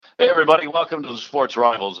Hey, everybody, welcome to the Sports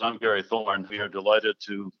Rivals. I'm Gary Thorne. We are delighted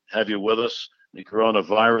to have you with us. The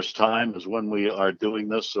coronavirus time is when we are doing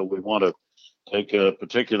this, so we want to take a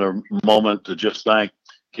particular moment to just thank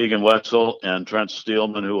Keegan Wetzel and Trent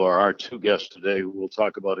Steelman, who are our two guests today, who we'll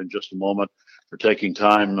talk about in just a moment, for taking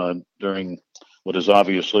time during what is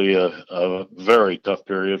obviously a very tough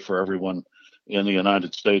period for everyone in the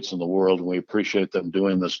United States and the world, and we appreciate them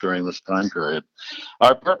doing this during this time period.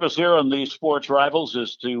 Our purpose here on these sports rivals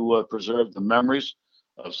is to preserve the memories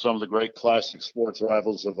of some of the great classic sports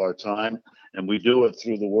rivals of our time, and we do it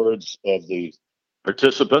through the words of the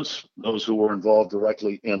participants, those who were involved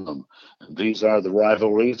directly in them. And these are the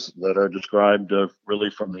rivalries that are described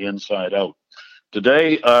really from the inside out.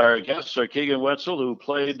 Today, our guests are Keegan Wetzel, who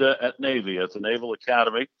played at Navy at the Naval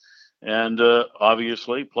Academy, and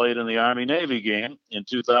obviously played in the Army Navy game in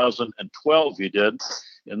 2012. He did.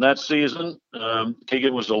 In that season,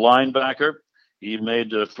 Keegan was a linebacker. He made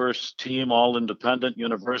the first team All Independent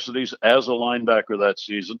Universities as a linebacker that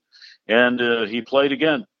season, and he played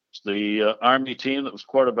again the Army team that was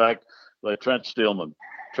quarterbacked by Trent Steelman.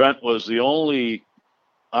 Trent was the only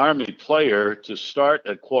Army player to start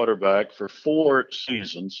at quarterback for 4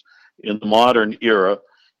 seasons in the modern era.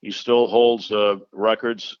 He still holds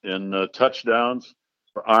records in touchdowns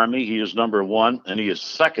for Army. He is number one, and he is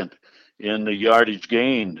second in the yardage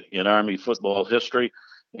gained in Army football history,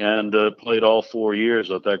 and played all 4 years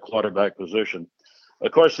at that quarterback position.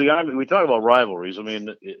 Of course, the Army, we talk about rivalries. I mean,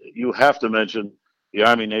 you have to mention the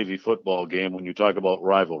Army Navy football game when you talk about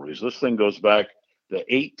rivalries. This thing goes back to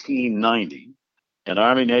 1890, and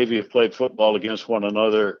Army Navy have played football against one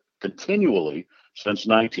another continually since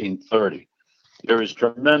 1930. There is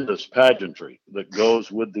tremendous pageantry that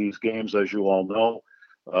goes with these games, as you all know,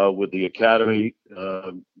 with the Academy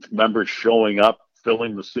members showing up,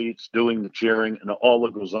 filling the seats, doing the cheering, and all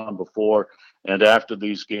that goes on before and after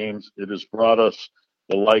these games. It has brought us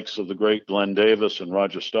the likes of the great Glenn Davis and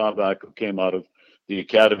Roger Staubach, who came out of the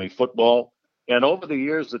Academy football. And over the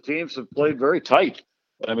years, the teams have played very tight.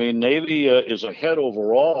 I mean, Navy is ahead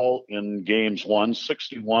overall in games won,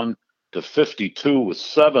 61-52, with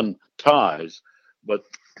 7 ties. But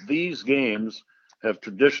these games have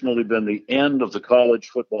traditionally been the end of the college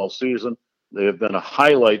football season. They have been a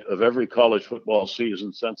highlight of every college football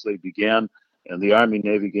season since they began, and the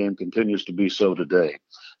Army-Navy game continues to be so today.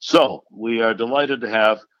 So we are delighted to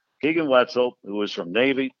have Keegan Wetzel, who is from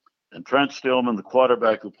Navy, and Trent Steelman, the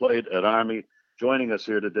quarterback who played at Army, joining us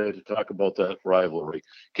here today to talk about that rivalry.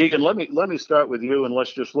 Keegan, let me start with you, and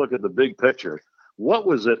let's just look at the big picture. What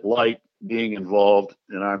was it like being involved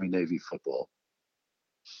in Army-Navy football?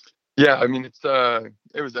 Yeah, I mean,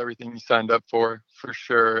 it was everything you signed up for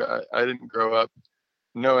sure. I didn't grow up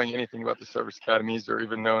knowing anything about the service academies or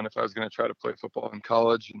even knowing if I was going to try to play football in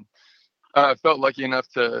college. And I felt lucky enough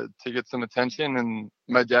to get some attention. And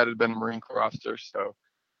my dad had been a Marine Corps officer, so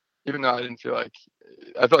even though I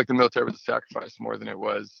felt like the military was a sacrifice more than it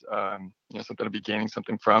was, something to be gaining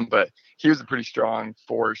something from. But he was a pretty strong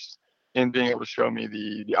force in being able to show me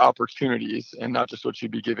the opportunities and not just what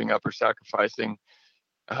you'd be giving up or sacrificing.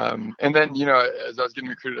 And then, as I was getting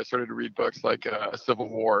recruited, I started to read books like A Civil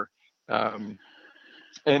War, and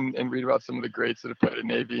read about some of the greats that have played at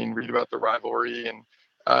Navy and read about the rivalry. And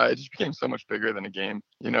it just became so much bigger than a game.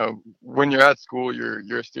 When you're at school,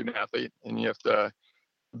 you're a student athlete and you have to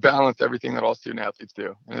balance everything that all student athletes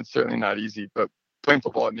do. And it's certainly not easy, but playing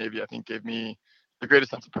football at Navy, I think, gave me the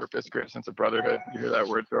greatest sense of purpose, greatest sense of brotherhood. You hear that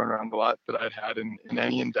word thrown around a lot that I'd had in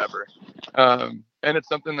any endeavor. And it's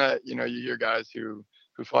something that, you hear guys who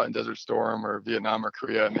fought in Desert Storm or Vietnam or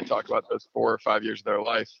Korea, and they talk about those 4 or 5 years of their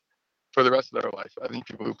life for the rest of their life. I think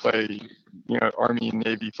people who play, Army and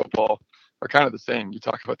Navy football are kind of the same. You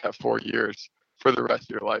talk about that 4 years for the rest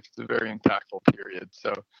of your life. It's a very impactful period.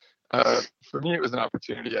 So for me, it was an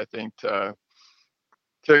opportunity, I think, to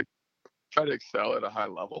try to excel at a high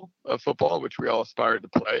level of football, which we all aspired to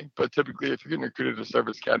play. But typically, if you're getting recruited to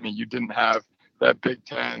service academy, you didn't have that Big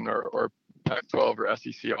Ten or Pac-12 or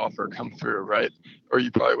SEC offer come through, right? Or you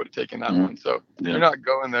probably would have taken that one. So you're not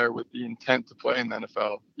going there with the intent to play in the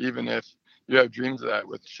NFL, even if you have dreams of that,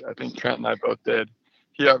 which I think Trent and I both did.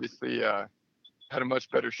 He obviously had a much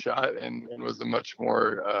better shot and was a much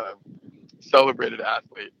more celebrated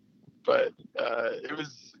athlete. But it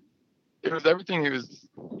was everything he was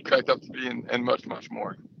cracked up to be and much, much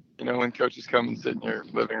more. When coaches come and sit in your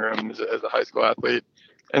living room as a high school athlete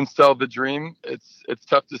and sell the dream, it's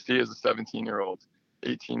tough to see as a 17-year-old,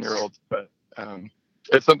 18-year-old, but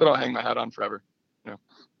it's something I'll hang my hat on forever. How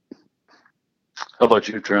about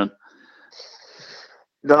you, Trent?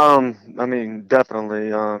 I mean,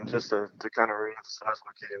 definitely. Just to kind of reemphasize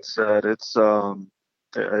what Keaton said,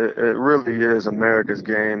 it really is America's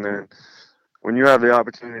game. And when you have the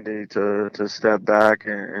opportunity to step back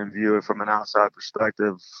and view it from an outside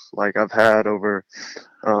perspective, like I've had over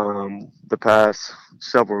the past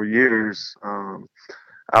several years,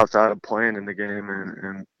 outside of playing in the game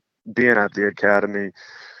and being at the academy,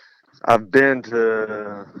 I've been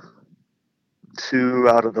to two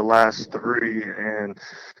out of the last three, and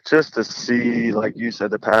just to see, like you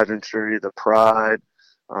said, the pageantry, the pride,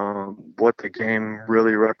 what the game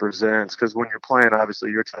really represents. Because when you're playing,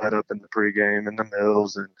 obviously you're tied up in the pregame and the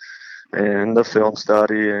mills and the film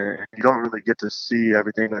study, and you don't really get to see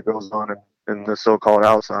everything that goes on in the so-called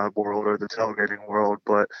outside world or the tailgating world.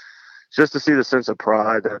 But just to see the sense of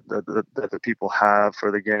pride that the people have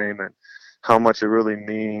for the game and how much it really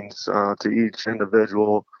means to each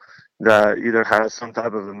individual that either has some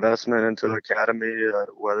type of investment into the academy,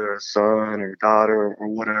 whether a son or daughter or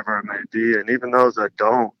whatever it may be, and even those that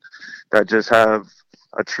don't, that just have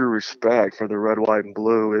a true respect for the red, white, and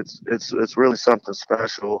blue. It's really something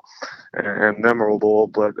special and memorable.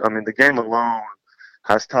 But I mean, the game alone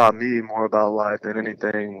has taught me more about life than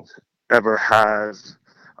anything ever has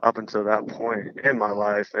up until that point in my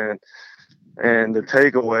life. And the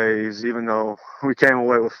takeaways, even though we came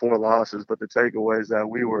away with 4 losses, but the takeaways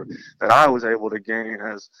that I was able to gain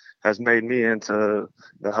has made me into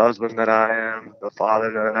the husband that I am, the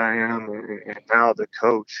father that I am, and now the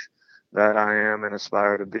coach that I am and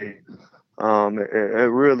aspire to be.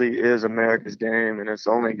 It really is America's game, and it's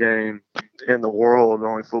the only game in the world, the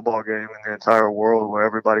only football game in the entire world where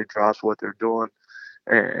everybody drops what they're doing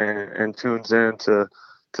and tunes in to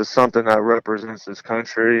something that represents this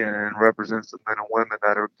country and represents the men and women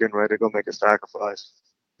that are getting ready to go make a sacrifice.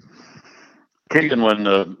 Keegan,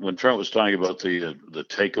 when Trent was talking about the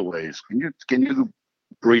takeaways, can you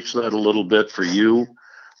breach that a little bit for you?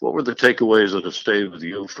 What were the takeaways that have stayed with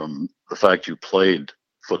you from the fact you played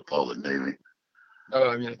football at Navy? Oh,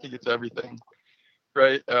 I mean, I think it's everything,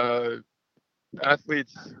 right?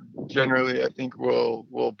 Athletes generally, I think,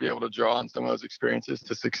 will be able to draw on some of those experiences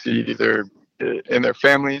to succeed either in their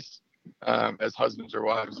families, as husbands or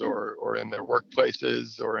wives, or in their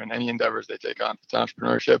workplaces, or in any endeavors they take on. It's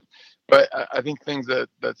entrepreneurship. But I think things that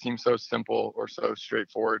seem so simple or so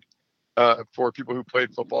straightforward for people who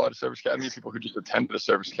played football at a service academy, people who just attended a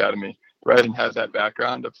service academy, right, and have that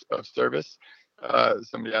background of service.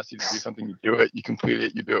 Somebody asks you to do something, you do it, you complete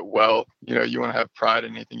it, you do it well. You know, you want to have pride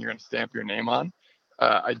in anything you're going to stamp your name on.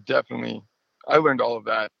 I learned all of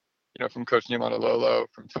that, you know, from Coach Niamonololo,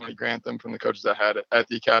 from Tony Grantham, from the coaches I had at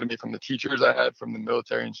the academy, from the teachers I had, from the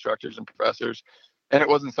military instructors and professors. And it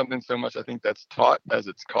wasn't something so much, I think, that's taught as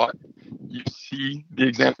it's caught. You see the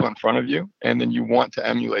example in front of you, and then you want to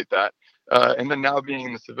emulate that. And then now being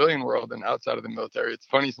in the civilian world and outside of the military, it's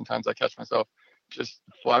funny sometimes I catch myself just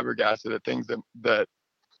flabbergasted at things that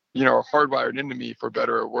you know are hardwired into me for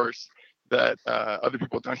better or worse that other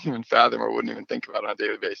people don't even fathom or wouldn't even think about on a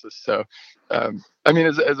daily basis. So, I mean,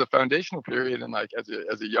 as a foundational period and like as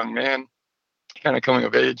a young man, kind of coming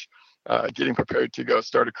of age, getting prepared to go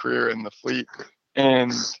start a career in the fleet,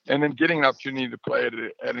 and then getting an opportunity to play at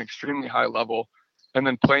an extremely high level, and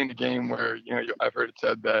then playing a game where you know I've heard it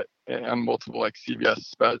said that on multiple like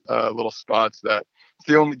CBS little spots that it's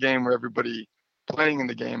the only game where everybody playing in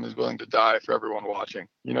the game is willing to die for everyone watching.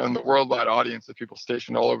 You know, in the worldwide audience of people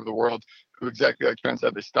stationed all over the world who, exactly like Trent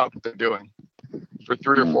said, they stop what they're doing for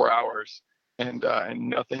 3 or 4 hours, and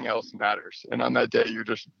nothing else matters. And on that day, you're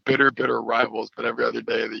just bitter rivals. But every other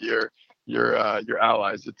day of the year, you're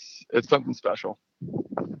allies. It's something special.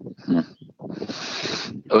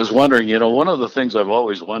 I was wondering, you know, one of the things I've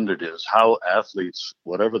always wondered is how athletes,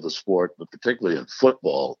 whatever the sport, but particularly in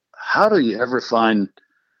football, how do you ever find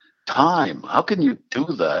time? How can you do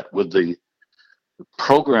that with the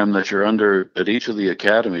program that you're under at each of the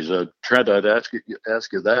academies? Trent, I'd ask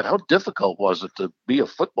you that. How difficult was it to be a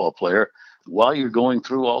football player while you're going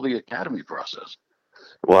through all the academy process?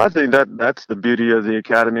 Well, I think that's the beauty of the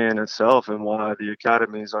academy in itself, and why the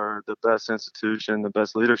academies are the best institution, the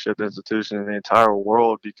best leadership institution in the entire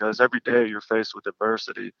world, because every day you're faced with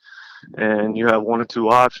adversity and you have one or two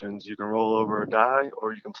options. You can roll over and die,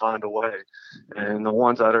 or you can find a way. And the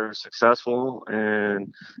ones that are successful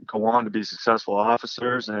and go on to be successful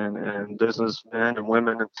officers and businessmen and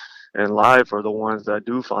women in life are the ones that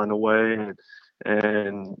do find a way,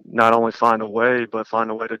 and not only find a way, but find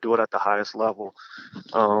a way to do it at the highest level.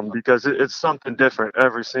 Because it's something different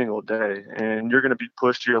every single day, and you're going to be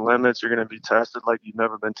pushed to your limits. You're going to be tested like you've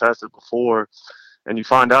never been tested before. and you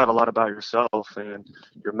find out a lot about yourself and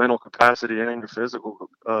your mental capacity and your physical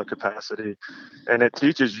capacity, and it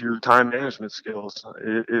teaches you time management skills.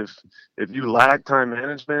 If you lack time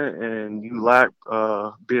management and you lack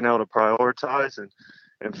being able to prioritize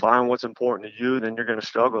and find what's important to you, then you're going to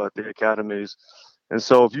struggle at the academies. And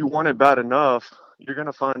so if you want it bad enough, you're going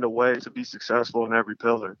to find a way to be successful in every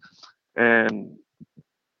pillar. And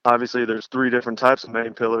obviously there's three different types of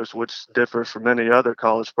main pillars, which differs from any other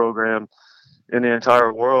college program in the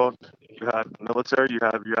entire world. You have military, you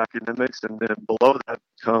have your academics, and then below that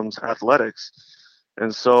comes athletics.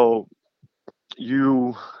 And so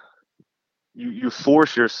you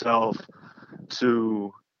force yourself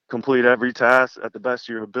to complete every task at the best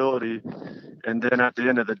of your ability, and then at the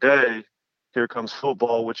end of the day, here comes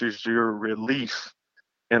football, which is your relief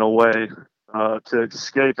in a way, to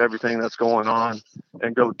escape everything that's going on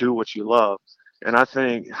and go do what you love. And I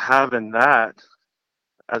think having that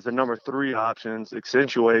as the number three options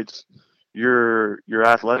accentuates your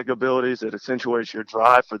athletic abilities. It accentuates your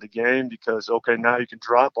drive for the game because, okay, now you can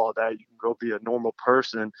drop all that. You can go be a normal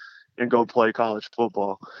person and go play college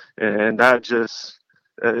football. And that just,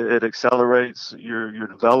 it accelerates your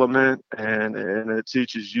development, and it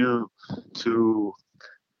teaches you to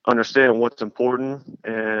understand what's important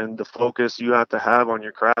and the focus you have to have on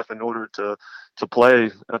your craft in order to play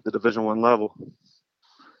at the Division I level.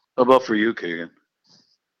 How about for you, Keegan?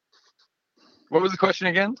 What was the question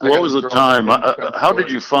again? What was the time? How did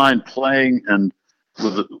you find playing and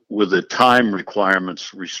with the time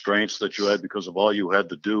restraints that you had because of all you had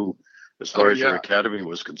to do as far as your academy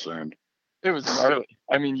was concerned? It was gnarly.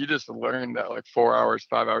 I mean, you just learn that like 4 hours,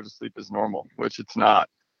 5 hours of sleep is normal, which it's not.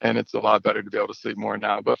 And it's a lot better to be able to sleep more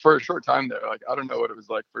now. But for a short time there, like, I don't know what it was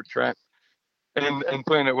like for Trent and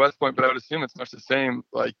playing at West Point, but I would assume it's much the same.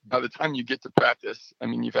 Like, by the time you get to practice, I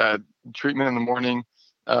mean, you've had treatment in the morning,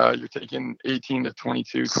 you're taking 18 to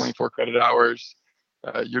 22, 24 credit hours.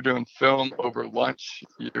 You're doing film over lunch.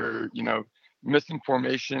 You're, missing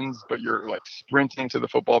formations, but you're like sprinting to the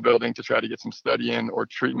football building to try to get some study in or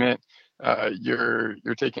treatment. You're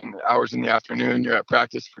taking hours in the afternoon. You're at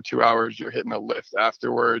practice for 2 hours. You're hitting a lift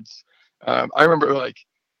afterwards. I remember like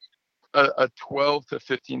a 12 to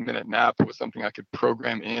 15 minute nap was something I could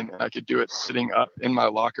program in, and I could do it sitting up in my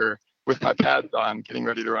locker with my pads on, getting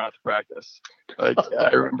ready to run out to practice. Like,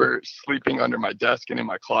 I remember sleeping under my desk and in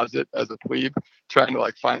my closet as a plebe, trying to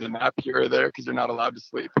like find a nap here or there because you're not allowed to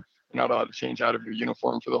sleep. You're not allowed to change out of your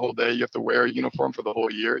uniform for the whole day. You have to wear a uniform for the whole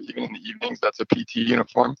year, even in the evenings. That's a PT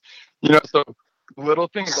uniform. So little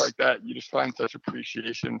things like that, you just find such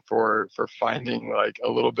appreciation for finding like a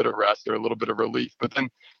little bit of rest or a little bit of relief. But then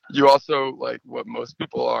you also, like what most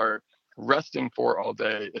people are resting for all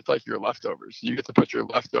day, it's like your leftovers. You get to put your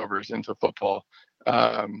leftovers into football.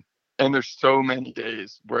 And there's so many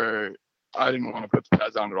days where I didn't want to put the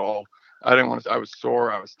pads on at all. I was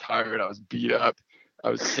sore, I was tired, I was beat up, I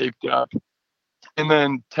was taped up. And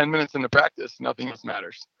then 10 minutes into practice, nothing else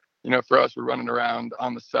matters. For us, we're running around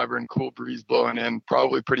on the Severn, cool breeze blowing in,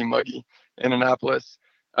 probably pretty muggy in Annapolis.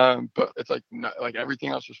 But it's like everything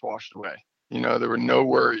else just washed away. There were no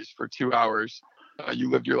worries for 2 hours.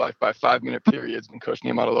 You lived your life by 5-minute periods when Coach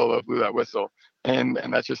Niumatalolo blew that whistle. And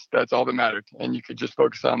that's all that mattered. And you could just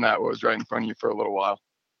focus on that, what was right in front of you for a little while.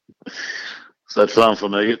 Does that sound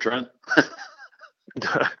familiar, Trent?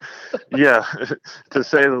 Yeah, to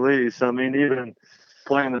say the least. I mean, even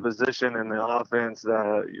playing the position in the offense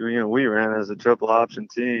that we ran as a triple option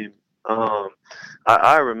team.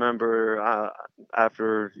 I remember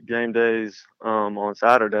after game days on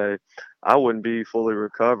Saturday, I wouldn't be fully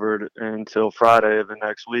recovered until Friday of the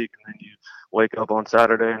next week, and then you wake up on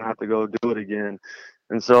Saturday and have to go do it again.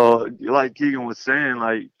 And so, like Keegan was saying,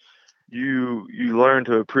 like you learn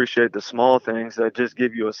to appreciate the small things that just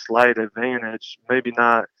give you a slight advantage, maybe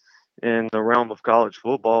not in the realm of college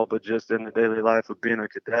football, but just in the daily life of being a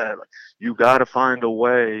cadet. Like, you got to find a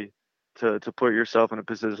way to put yourself in a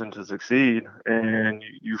position to succeed, and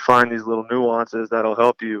you find these little nuances that'll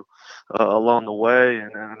help you along the way.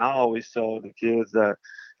 And I always tell the kids that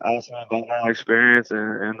ask me about my experience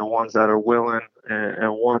and the ones that are willing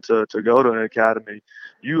and want to go to an academy,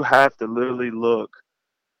 you have to literally look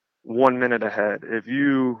 1 minute ahead. If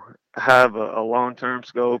you have a long-term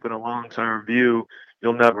scope and a long-term view,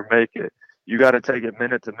 you'll never make it. You got to take it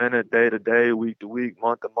minute to minute, day to day, week to week,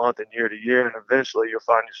 month to month, and year to year, and eventually you'll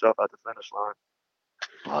find yourself at the finish line.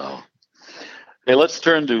 Wow. Hey, let's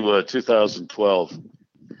turn to 2012.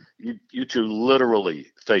 You two literally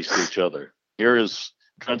faced each other. Here is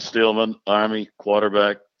Trent Steelman, Army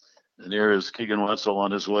quarterback, and here is Keegan Wetzel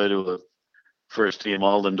on his way to a first-team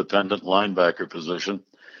All-Independent linebacker position.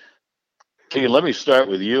 Key, let me start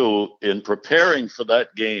with you. In preparing for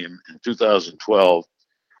that game in 2012,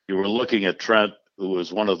 you were looking at Trent, who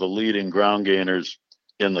was one of the leading ground gainers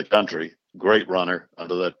in the country. Great runner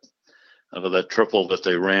under that triple that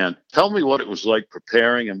they ran. Tell me what it was like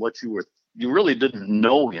preparing and you really didn't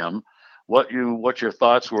know him. What your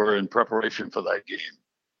thoughts were in preparation for that game.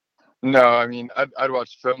 No, I mean, I'd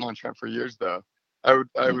watched film on Trent for years, though. I would,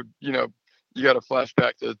 you got a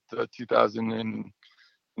flashback to the 2009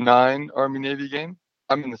 Army Navy game.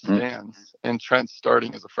 I'm in the stands, and Trent's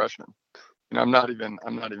starting as a freshman. I'm not even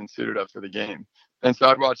suited up for the game, and so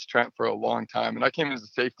I'd watched Trent for a long time. And I came in as a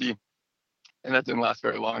safety, and that didn't last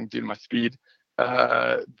very long due to my speed.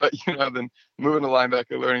 But then moving to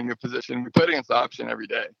linebacker, learning a new position. We played against option every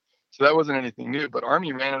day, so that wasn't anything new. But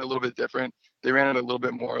Army ran it a little bit different. They ran it a little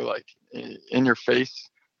bit more like in your face.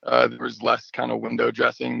 There was less kind of window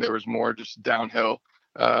dressing. There was more just downhill.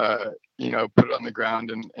 Put it on the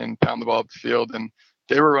ground and pound the ball up the field. And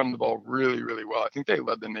they were running the ball really, really well. I think they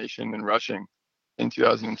led the nation in rushing in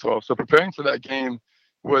 2012. So preparing for that game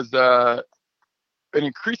was an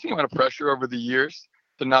increasing amount of pressure over the years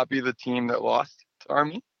to not be the team that lost to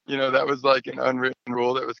Army. That was like an unwritten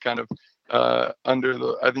rule that was kind of I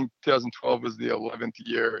think 2012 was the 11th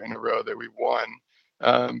year in a row that we won.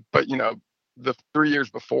 But the 3 years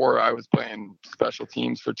before, I was playing special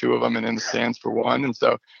teams for 2 of them and in the stands for 1. And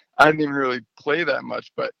so I didn't even really play that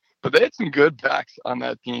much, but they had some good backs on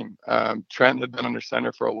that team. Trent had been under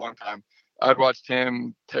center for a long time. I'd watched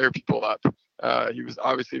him tear people up. He was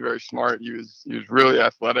obviously very smart. He was really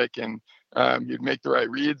athletic, and he'd make the right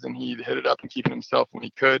reads, and he'd hit it up and keep it himself when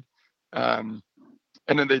he could.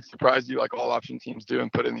 And then they'd surprise you like all option teams do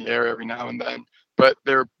and put it in the air every now and then. But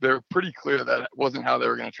they're pretty clear that it wasn't how they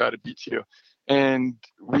were going to try to beat you. And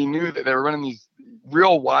we knew that they were running these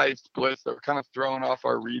real wide splits that were kind of throwing off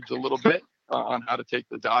our reads a little bit on how to take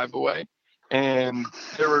the dive away. And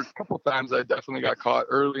there were a couple of times I definitely got caught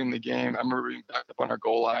early in the game. I remember being backed up on our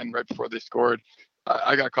goal line right before they scored.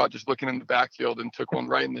 I got caught just looking in the backfield and took one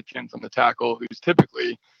right in the chin from the tackle, who's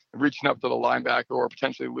typically reaching up to the linebacker or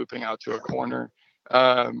potentially looping out to a corner.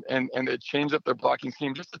 And they changed up their blocking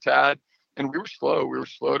scheme just a tad, and we were slow. We were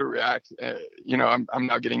slow to react. I'm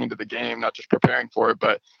now getting into the game, not just preparing for it,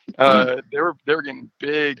 but they were getting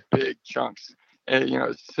big chunks,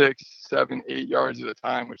 6, 7, 8 yards at a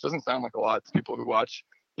time, which doesn't sound like a lot to people who watch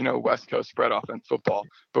West Coast spread offense football.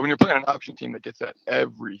 But when you're playing an option team that gets that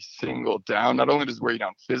every single down, not only does it wear you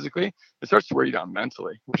down physically, it starts to wear you down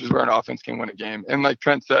mentally, which is where an offense can win a game. And like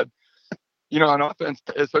Trent said, on offense,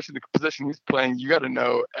 especially the position he's playing, you got to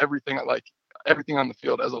know everything on the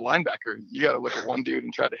field. As a linebacker, you got to look at one dude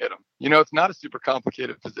and try to hit him. It's not a super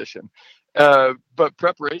complicated position. But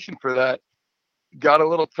preparation for that got a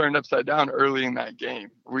little turned upside down early in that game.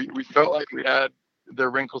 We felt like we had their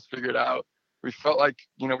wrinkles figured out. We felt like,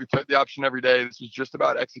 we played the option every day. This was just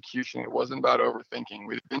about execution. It wasn't about overthinking.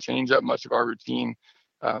 We didn't change up much of our routine.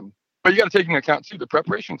 But you got to take into account, too, the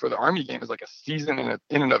preparation for the Army game is like a season in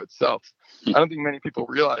and of itself. I don't think many people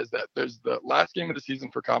realize that there's the last game of the season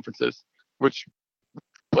for conferences, which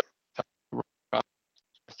the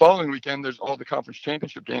following weekend, there's all the conference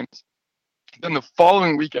championship games. Then the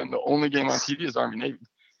following weekend, the only game on TV is Army Navy,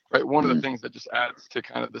 right? One of the things that just adds to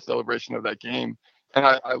kind of the celebration of that game. And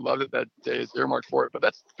I love that day is earmarked for it, but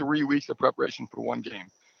that's 3 weeks of preparation for one game,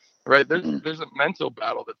 right? There's a mental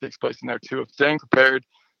battle that takes place in there, too, of staying prepared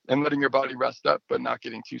and letting your body rest up, but not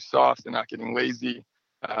getting too soft and not getting lazy,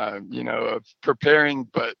 of preparing,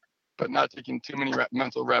 but not taking too many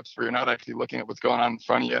mental reps where you're not actually looking at what's going on in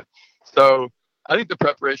front of you. So I think the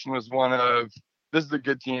preparation was one of, this is a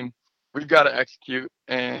good team. We've got to execute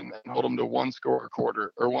and hold them to 1 score a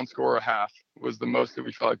quarter or 1 score a half was the most that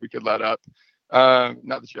we felt like we could let up.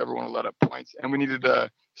 Not that you ever want to let up points. And we needed to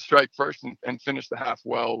strike first and finish the half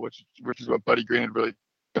well, which is what Buddy Green had really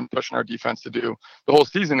been pushing our defense to do the whole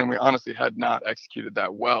season, and we honestly had not executed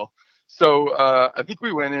that well. So I think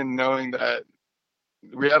we went in knowing that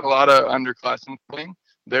we had a lot of underclassmen playing.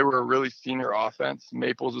 They were a really senior offense.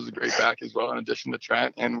 Maples was a great back as well, in addition to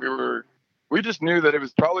Trent, and we just knew that it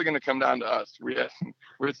was probably going to come down to us. We had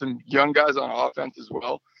some young guys on offense as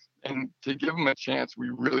well, and to give them a chance, we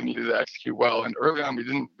really needed to execute well. And early on, we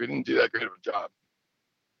didn't do that great of a job.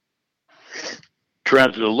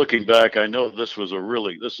 Trent, looking back, I know this is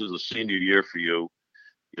a senior year for you.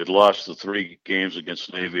 You'd lost the 3 games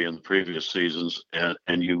against Navy in the previous seasons,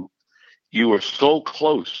 and you were so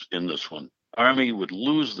close in this one. Army would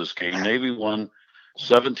lose this game. Navy won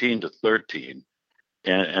 17-13,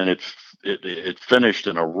 and it finished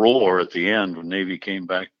in a roar at the end when Navy came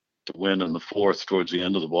back to win in the 4th towards the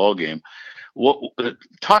end of the ball game.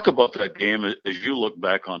 Talk about that game as you look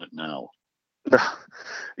back on it now.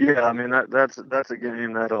 Yeah, I mean that's a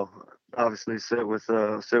game that'll obviously sit with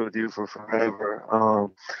you for forever.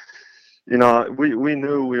 We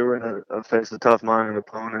knew we were in face a tough-minded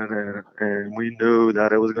opponent, and we knew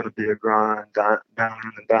that it was going to be a grind, down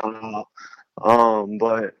in and down out.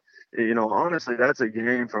 But honestly, that's a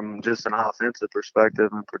game from just an offensive perspective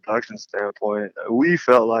and production standpoint. We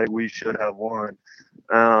felt like we should have won,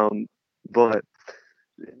 but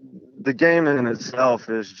the game in itself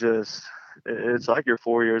is just it's like your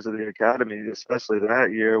 4 years of the academy, especially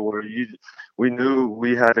that year where we knew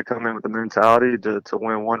we had to come in with the mentality to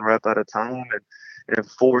win one rep at a time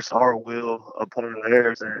and force our will upon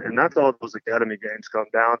theirs. And that's all those academy games come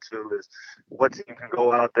down to is what team can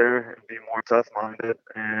go out there and be more tough minded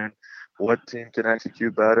and what team can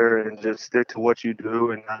execute better and just stick to what you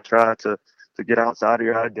do and not try to get outside of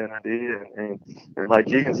your identity and like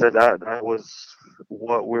Keegan said, that was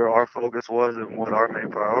what where our focus was and what our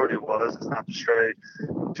main priority was. It's not to stray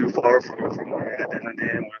too far from our identity,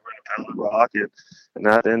 and we were going to pound the rock. And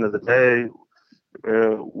at the end of the day,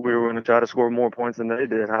 we were going to try to score more points than they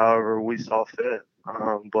did, however we saw fit.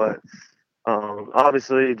 But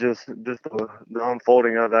obviously, just the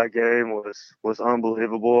unfolding of that game was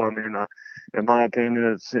unbelievable. I mean, in my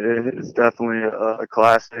opinion, it's definitely a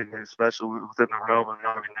classic, especially within the realm of the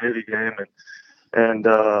Army Navy game. And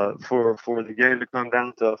for the game to come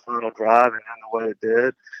down to a final drive and end the way it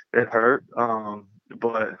did, it hurt.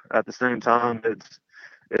 But at the same time,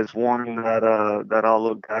 it's one that I'll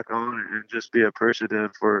look back on and just be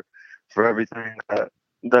appreciative for everything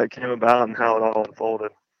that came about and how it all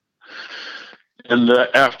unfolded. And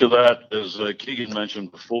after that, as Keegan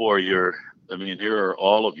mentioned before, here are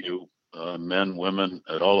all of you, men, women,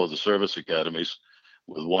 at all of the service academies,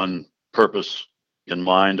 with one purpose in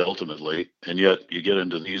mind ultimately, and yet you get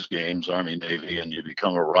into these games, Army, Navy, and you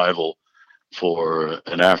become a rival for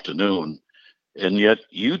an afternoon. And yet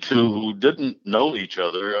you two who didn't know each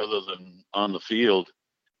other than on the field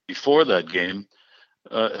before that game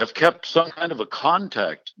have kept some kind of a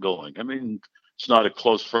contact going. I mean, it's not a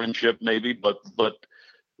close friendship maybe, but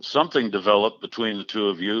something developed between the two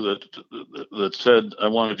of you that said, I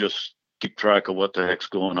want to just keep track of what the heck's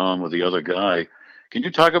going on with the other guy. Can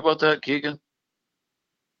you talk about that, Keegan?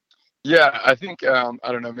 Yeah, I think I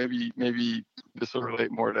don't know. Maybe this will relate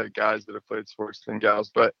more to guys that have played sports than gals,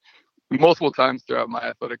 but multiple times throughout my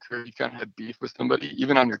athletic career, you kind of had beef with somebody,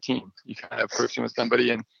 even on your team. You kind of have friction with somebody,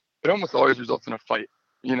 and it almost always results in a fight.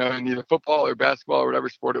 In either football or basketball or whatever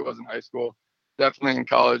sport it was in high school. Definitely in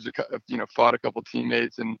college, fought a couple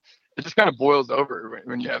teammates, and it just kind of boils over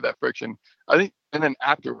when you have that friction. I think, and then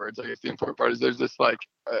afterwards, I guess the important part is there's this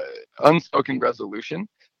unspoken resolution,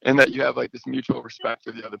 and that you have this mutual respect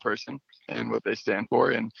for the other person and what they stand for.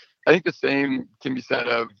 And I think the same can be said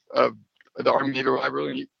of the Army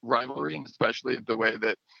Navy rivalry, and especially the way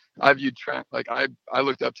that I viewed Trent. I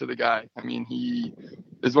looked up to the guy. I mean, he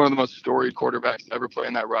is one of the most storied quarterbacks to ever play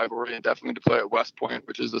in that rivalry, and definitely to play at West Point,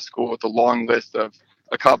 which is a school with a long list of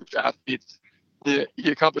accomplished athletes. He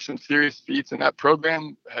accomplished some serious feats, and that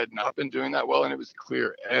program had not been doing that well, and it was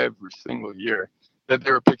clear every single year that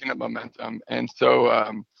they were picking up momentum. And so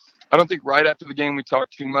I don't think right after the game we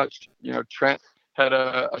talked too much. Trent had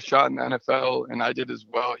a shot in the NFL, and I did as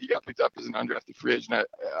well. He got picked up as an undrafted free agent,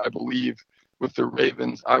 I believe, with the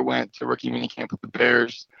Ravens. I went to rookie minicamp with the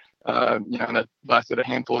Bears, and that lasted a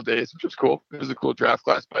handful of days, which was cool. It was a cool draft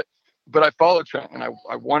class, but I followed Trent, and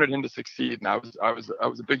I wanted him to succeed, and I was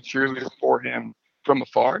a big cheerleader for him from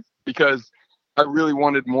afar because I really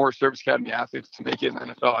wanted more service academy athletes to make it in the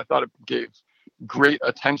NFL. I thought it gave great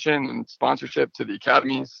attention and sponsorship to the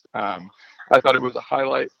academies. I thought it was a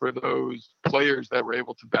highlight for those players that were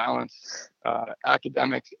able to balance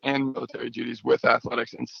academics and military duties with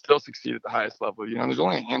athletics and still succeed at the highest level. There's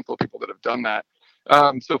only a handful of people that have done that.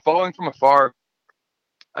 So following from afar,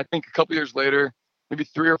 I think a couple years later, maybe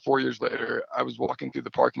 3 or 4 years later, I was walking through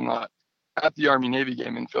the parking lot at the Army Navy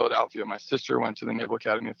game in Philadelphia. My sister went to the Naval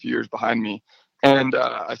Academy a few years behind me, and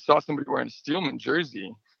I saw somebody wearing a Steelman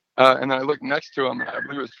jersey. And then I looked next to him, and I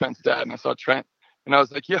believe it was Trent's dad, and I saw Trent, and I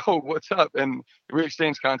was like, yo, what's up? And we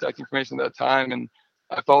exchanged contact information at that time, and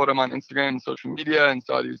I followed him on Instagram and social media and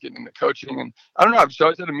saw that he was getting into coaching. And I don't know, I've just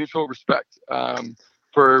always had a mutual respect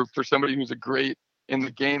for somebody who's a great in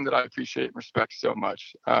the game that I appreciate and respect so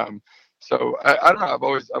much. So I don't know, I've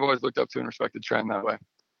always looked up to and respected Trent that way.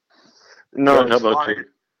 No, it's funny.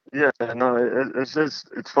 Yeah, no,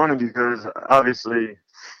 it's funny because obviously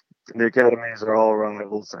the academies are all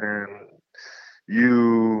rivals, and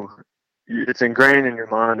it's ingrained in your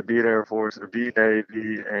mind to be the Air Force or be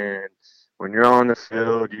Navy, and when you're on the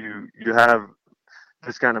field, you have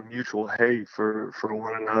this kind of mutual hate for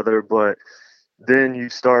one another. But then you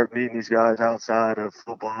start meeting these guys outside of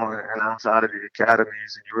football and outside of the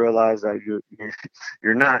academies, and you realize that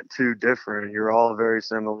you're not too different. You're all very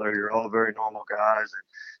similar. You're all very normal guys, and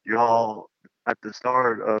you all at the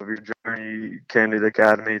start of your journey came to the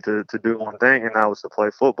academy to do one thing, and that was to play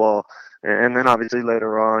football. And then obviously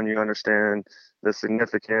later on, you understand the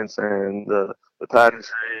significance and the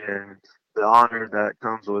pageantry and the honor that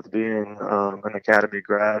comes with being an academy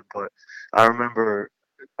grad. But I remember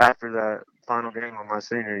after that final game of my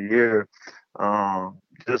senior year,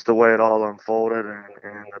 just the way it all unfolded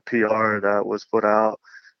and the PR that was put out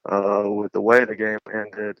with the way the game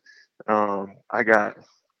ended, I got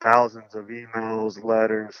thousands of emails,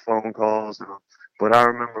 letters, phone calls, but I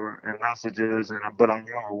remember and messages, but I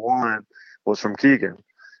remember one was from Keegan,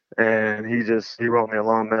 and he wrote me a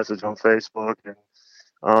long message on Facebook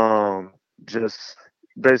and just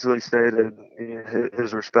basically stated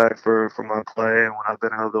his respect for my play and what I've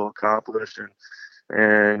been able to accomplish,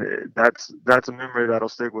 and that's a memory that'll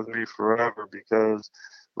stick with me forever because,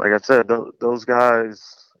 like I said, those guys,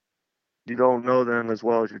 you don't know them as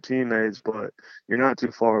well as your teammates, but you're not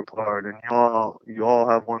too far apart, and you all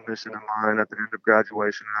have one mission in mind at the end of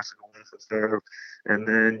graduation, and that's to go and serve, and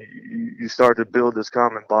then you start to build this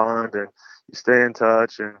common bond, and you stay in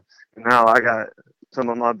touch, and now I got some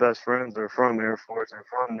of my best friends are from Air Force and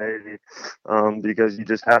from Navy, because you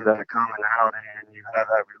just have that commonality and you have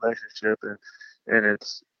that relationship, and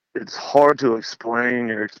it's hard to explain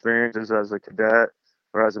your experiences as a cadet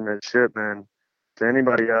or as a midshipman to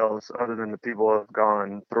anybody else other than the people who have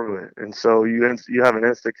gone through it. And so you have an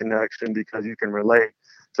instant connection because you can relate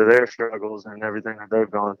to their struggles and everything that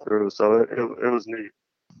they've gone through. So it was neat.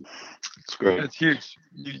 It's great. It's huge.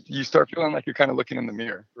 You start feeling like you're kind of looking in the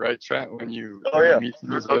mirror, right, Trent? When you meet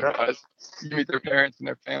these other guys, you meet their parents and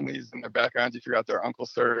their families and their backgrounds. You figure out their uncle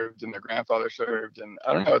served and their grandfather served, and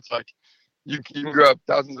I don't know. It's like you can grow up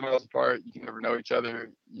thousands of miles apart. You can never know each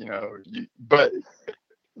other, but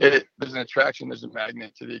there's an attraction, there's a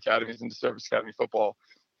magnet to the academies and to service academy football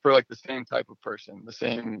for like the same type of person, the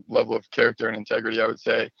same level of character and integrity, I would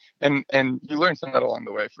say. And you learn some of that along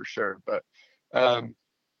the way for sure. But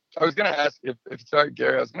I was going to ask if it's all right,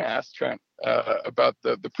 Gary, I was going to ask Trent about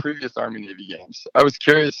the previous Army Navy games. I was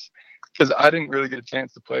curious because I didn't really get a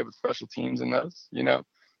chance to play with special teams in those,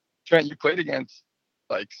 Trent, you played against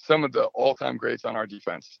like some of the all-time greats on our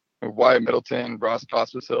defense. Wyatt Middleton, Ross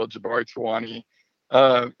Pospisil, Jabari Tawani.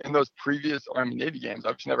 In those previous Army Navy games,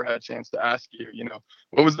 I've just never had a chance to ask you,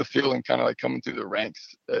 what was the feeling kind of like coming through the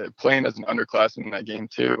ranks, playing as an underclassman in that game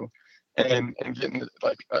too, and getting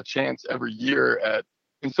like a chance every year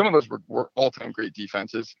and some of those were all-time great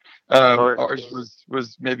defenses. Ours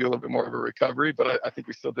was maybe a little bit more of a recovery, but I think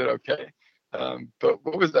we still did okay. But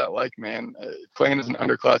what was that like, man? Playing as an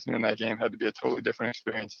underclassman in that game had to be a totally different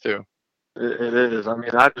experience too. It is. I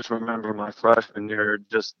mean, I just remember my freshman year,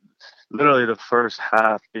 just literally the first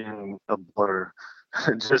half being a blur.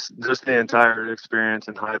 just the entire experience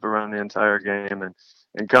and hype around the entire game,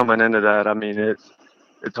 and coming into that, I mean,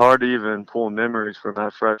 it's hard to even pull memories from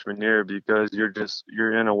that freshman year because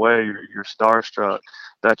you're in a way you're starstruck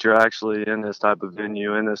that you're actually in this type of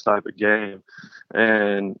venue, in this type of game,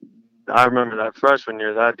 and I remember that freshman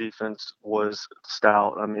year, that defense was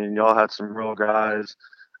stout. I mean, y'all had some real guys.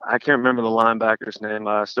 I can't remember the linebacker's name.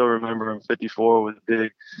 I still remember him, 54 with a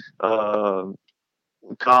big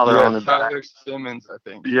collar on the back. Tyler Simmons, I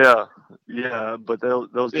think. Yeah. But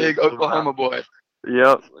those big Oklahoma boy.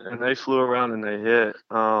 Yep, and they flew around and they hit.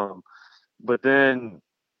 But then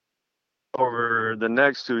over the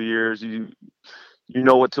next 2 years, you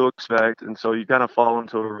know what to expect, and so you kind of fall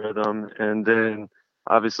into a rhythm. And then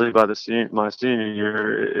obviously by my senior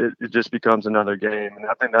year, it just becomes another game, and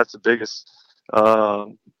I think that's the biggest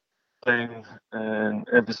thing and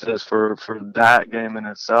emphasis for that game in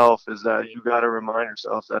itself is that you got to remind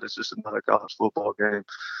yourself that it's just another college football game.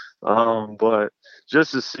 But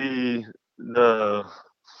just to see the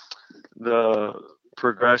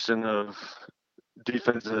progression of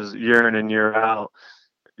defenses year in and year out,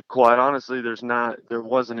 quite honestly, there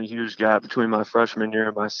wasn't a huge gap between my freshman year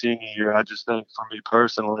and my senior year. I just think for me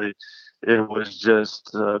personally, it was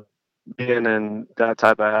just being in that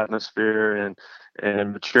type of atmosphere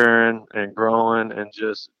and maturing and growing and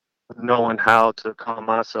just knowing how to calm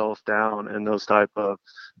myself down in those type of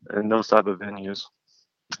venues.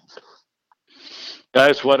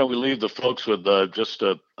 Guys, why don't we leave the folks with just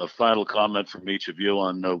a final comment from each of you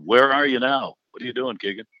on where are you now? What are you doing,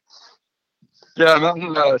 Keegan? Yeah, I'm out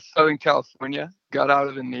in Southern California. Got out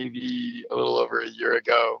of the Navy a little over a year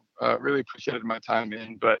ago. Really appreciated my time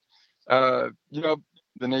in, but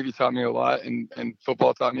the Navy taught me a lot, and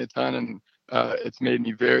football taught me a ton. And it's made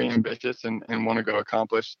me very ambitious and want to go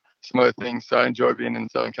accomplish some other things. So I enjoy being in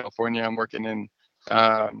Southern California. I'm working in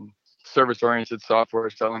service-oriented software,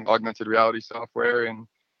 selling augmented reality software, and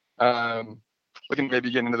looking to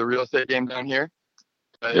maybe get into the real estate game down here.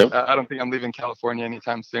 But Yep. I don't think I'm leaving California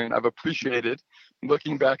anytime soon. I've appreciated,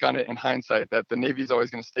 looking back on it in hindsight, that the Navy's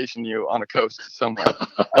always going to station you on a coast somewhere.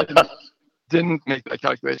 I didn't make that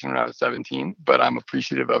calculation when I was 17, but I'm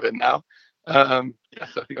appreciative of it now.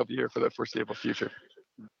 Yes, I think I'll be here for the foreseeable future.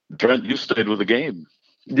 Trent, you stayed with the game.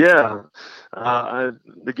 Yeah,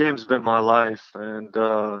 the game's been my life, and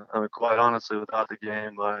I mean, quite honestly, without the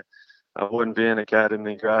game, I wouldn't be an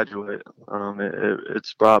academy graduate.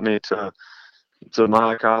 It's brought me to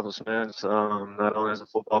my accomplishments, not only as a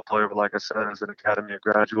football player, but like I said, as an academy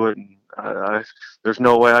graduate. And there's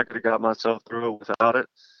no way I could have got myself through it without it.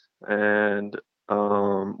 And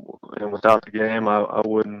without the game, I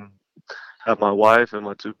wouldn't have my wife and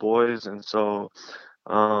my 2 boys. And so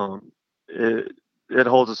it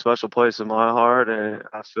holds a special place in my heart. And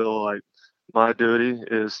I feel like my duty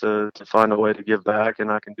is to find a way to give back,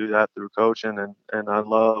 and I can do that through coaching. And I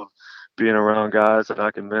love being around guys that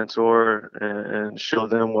I can mentor and show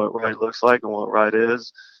them what right looks like and what right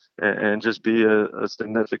is, and just be a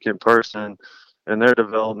significant person in their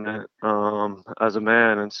development as a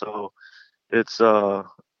man. And so it's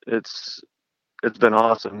been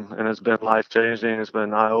awesome, and it's been life changing. It's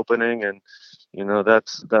been eye opening, and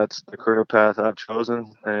that's the career path I've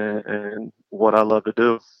chosen and what I love to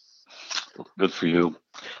do. Good for you.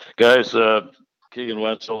 Guys, Keegan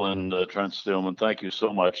Wetzel and Trent Stillman, thank you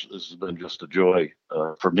so much. This has been just a joy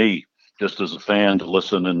for me, just as a fan, to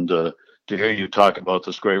listen and to hear you talk about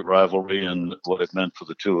this great rivalry and what it meant for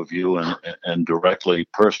the 2 of you, and directly,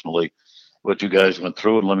 personally, what you guys went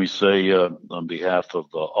through. And let me say, on behalf of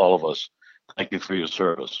all of us, thank you for your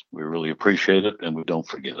service. We really appreciate it, and we don't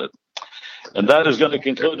forget it. And that is going to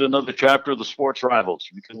conclude another chapter of the Sports Rivals.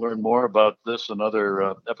 You can learn more about this and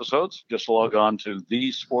other episodes. Just log on to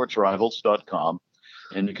thesportsrivals.com,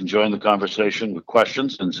 and you can join the conversation with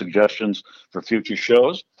questions and suggestions for future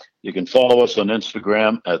shows. You can follow us on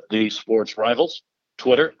Instagram at The Sports Rivals,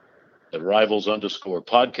 Twitter at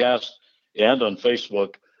Rivals_podcast, and on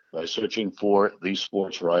Facebook by searching for The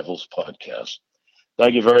Sports Rivals Podcast.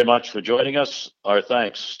 Thank you very much for joining us. Our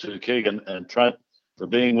thanks to Keegan and Trent for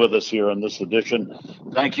being with us here on this edition.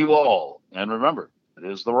 Thank you all. And remember, it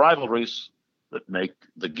is the rivalries that make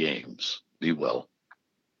the games. Be well.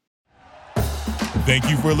 Thank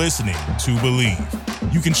you for listening to Believe.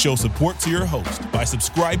 You can show support to your host by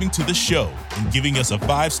subscribing to the show and giving us a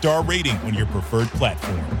 5-star rating on your preferred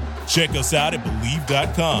platform. Check us out at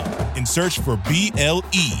Believe.com and search for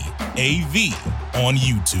BLEAV on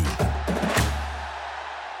YouTube.